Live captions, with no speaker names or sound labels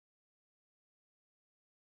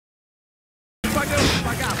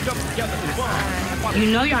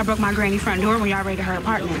You know y'all broke my granny front door when y'all raided her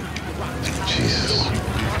apartment. Jesus.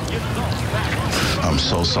 I'm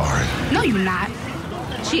so sorry. No, you're not.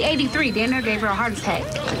 She 83. Damn near gave her a heart attack.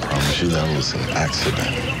 I promise you that was an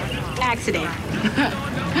accident. Accident.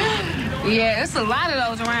 Yeah, it's a lot of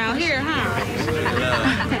those around here, huh?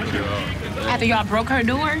 After y'all broke her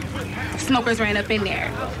door, smokers ran up in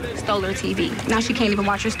there, stole her TV. Now she can't even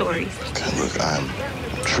watch her stories. Okay, look, I'm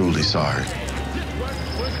truly sorry.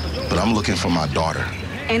 But I'm looking for my daughter.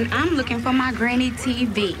 And I'm looking for my granny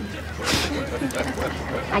TV.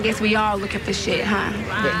 I guess we all looking for shit, huh?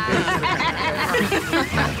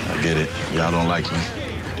 I get it. Y'all don't like me.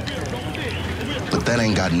 But that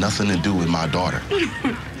ain't got nothing to do with my daughter.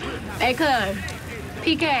 Hey, cuz,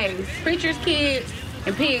 PKs, preacher's kids,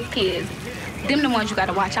 and pig's kids, them the ones you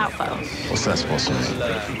gotta watch out for. What's that supposed to mean?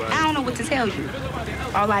 I don't know what to tell you.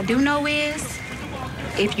 All I do know is,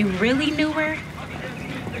 if you really knew her,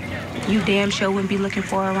 you damn sure wouldn't be looking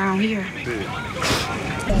for her around here.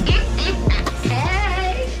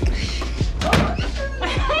 Hey!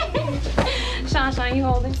 Shon Shon, you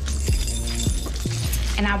holding?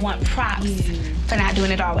 And I want props for not doing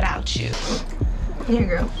it all without you. Here,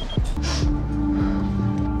 girl.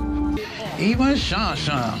 Even Shon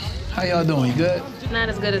Shon. How y'all doing? You good? Not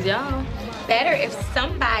as good as y'all. Better if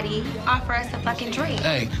somebody offer us a fucking drink.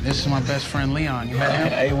 Hey, this is my best friend Leon. You met him?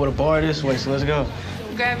 Hey, what a bar this way, so let's go.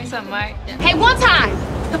 Grab me something, Mike. Hey, one time!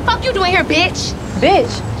 The fuck you doing here, bitch?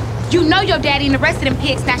 Bitch. You know your daddy and the rest of them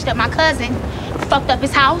pigs snatched up my cousin, fucked up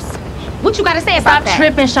his house. What you gotta say about that? Stop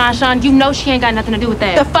tripping, Shon Shon. You know she ain't got nothing to do with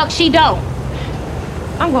that. The fuck she don't?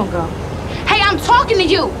 I'm gonna go. Hey, I'm talking to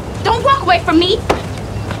you. Don't walk away from me.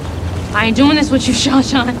 I ain't doing this with you, Shon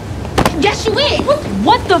Shon. Yes, you is.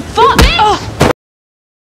 What the fuck? Bitch!